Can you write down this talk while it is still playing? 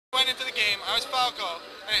Went into the game, I was Falco,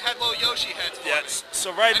 and it had little Yoshi heads for me.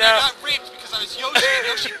 So right and now... I got raped because I was Yoshi, and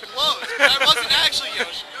Yoshi blows, but I wasn't actually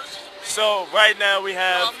Yoshi. So right now we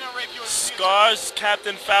have Scars,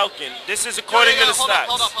 Captain Falcon. This is according to the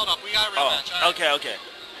stats. Hold up, we got a rematch. Okay.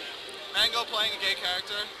 Mango playing a gay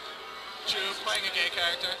character, Chu playing a gay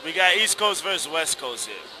character. We got East Coast versus West Coast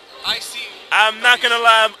here. I see. I'm not gonna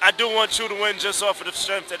lie, I do want Chu to win just off of the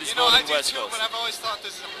strength that he's going to West too, Coast. But I've always thought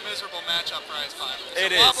this is a miserable matchup for Ice Climber.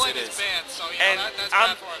 It is. Banned, so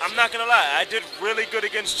that's I'm not gonna lie, I did really good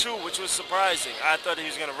against Chu, which was surprising. I thought he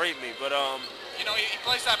was gonna rape me, but he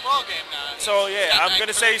plays that brawl game now. So yeah, I'm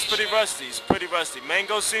gonna say he's pretty rusty.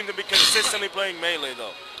 Mango seemed to be consistently playing melee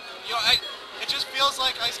though. It just feels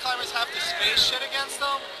like Ice Climbers have to space shit against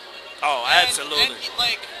them. Oh, absolutely.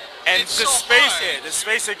 And it's the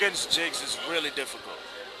space against Jigs is really difficult.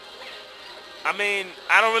 I mean,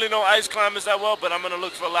 I don't really know Ice Climbers that well, but I'm gonna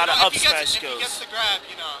look for a lot of up smash skills. If he gets the grab,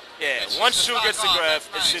 Yeah, once Chu gets the grab,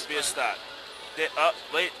 it should be a stock.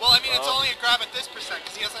 Wait. Well, I mean, it's only a grab at this percent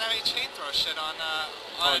because he doesn't have any chain throw shit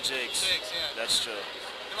on Jigs. Yeah. That's true.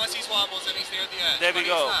 Unless he's wobbles and he's near the edge. There we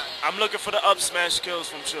go. I'm looking for the up smash kills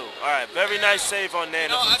from Chu. All right, very nice save on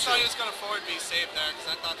Nana. I thought he was going to forward B save there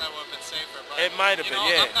because I thought that would have been safer. But, it might have been,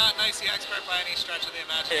 yeah. I'm not an icy expert by any stretch of the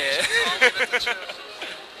imagination, so I'll give it to Chu.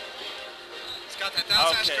 He's got that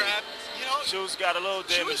down smash grab. Chu's got a little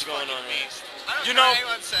damage going on here. I don't care what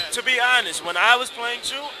anyone says. To be honest, when I was playing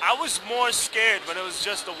Chu, I was more scared when it was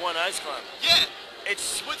just the one Ice Climber. Yeah.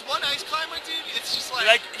 It's with one Ice Climber, dude. It's just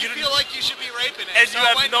like you feel like you should be raping it, and you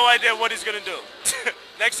have no idea what he's gonna do.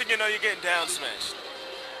 Next thing you know, you're getting down smashed.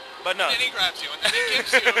 But no. And then he grabs you, and then he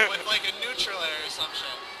gives you with like a neutral air or some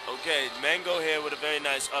shit. Okay, Mango here with a very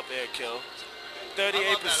nice up air kill. 38%.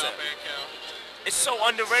 I love that up air kill. It's so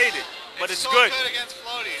underrated, but it's so good. Good against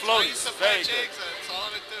floaties. Floaties, very good. That's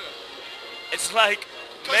all it do. It's like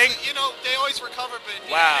they always recover, but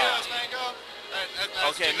Mango.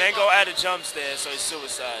 Okay, Mango added jumps there, so he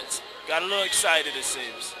suicides. Got a little excited, it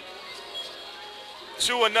seems.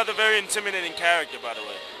 Chu, another very intimidating character, by the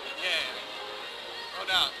way. Yeah, no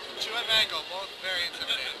doubt. Chu and Mango, both very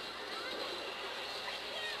intimidating.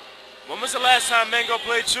 When was the last time Mango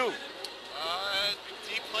played Chu?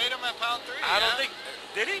 He played him at Pound 3. I don't think.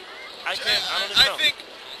 Did he? I don't know. I think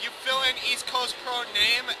you fill in East Coast Pro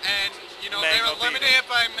name, and they were eliminated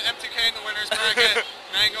by M2K in the winners bracket,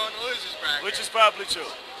 Mango in the losers bracket. Which is probably true.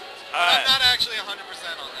 I'm not actually 100% on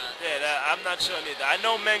that. Yeah, I'm not sure neither. I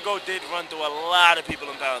know Mango did run through a lot of people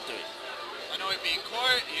in Pound 3. I know he beat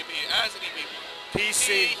Court, he beat Az, and he beat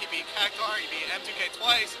PC. He beat Cactar, he beat M2K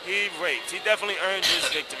twice. He raped. He definitely earned his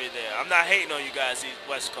victory there. I'm not hating on you guys,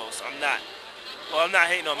 West Coast. I'm not. Well, I'm not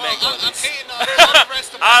hating on Mango. I'm hating on all the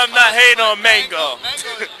rest of West I'm not Coast, hating on Mango.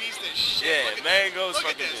 Mango is beast as shit. Yeah, Mango's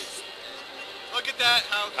fucking beast. Look at that,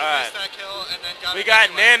 how he missed that kill and then got We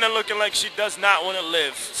got Nana looking like she does not want to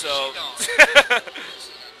live, so. She don't.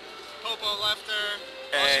 Popo left her.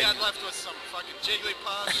 All she had left was some fucking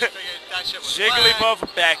Jigglypuff. She figured that shit was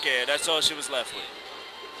Jigglypuff back air, that's all she was left with.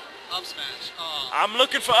 Up smash. I'm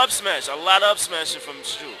looking for up smash, a lot of up smashing from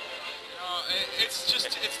Chu. It's too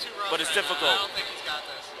rough. But it's difficult. I don't think he's got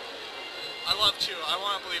this. I love Chu. I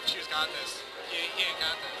want to believe Chu's got this. He ain't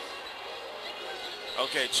got this.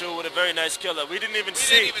 Okay, Chu with a very nice killer. We didn't even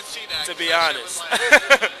see that, to be honest.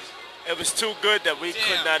 It was too good that we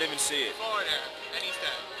could not even see it. Forward air, and he's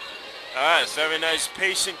dead. Alright, very nice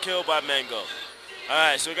patient kill by Mango.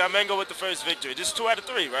 Alright, so we got Mango with the first victory. This is 2 out of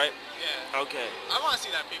 3, right? Yeah. Okay. I want to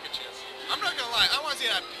see that Pikachu. I'm not going to lie. I want to see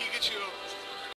that Pikachu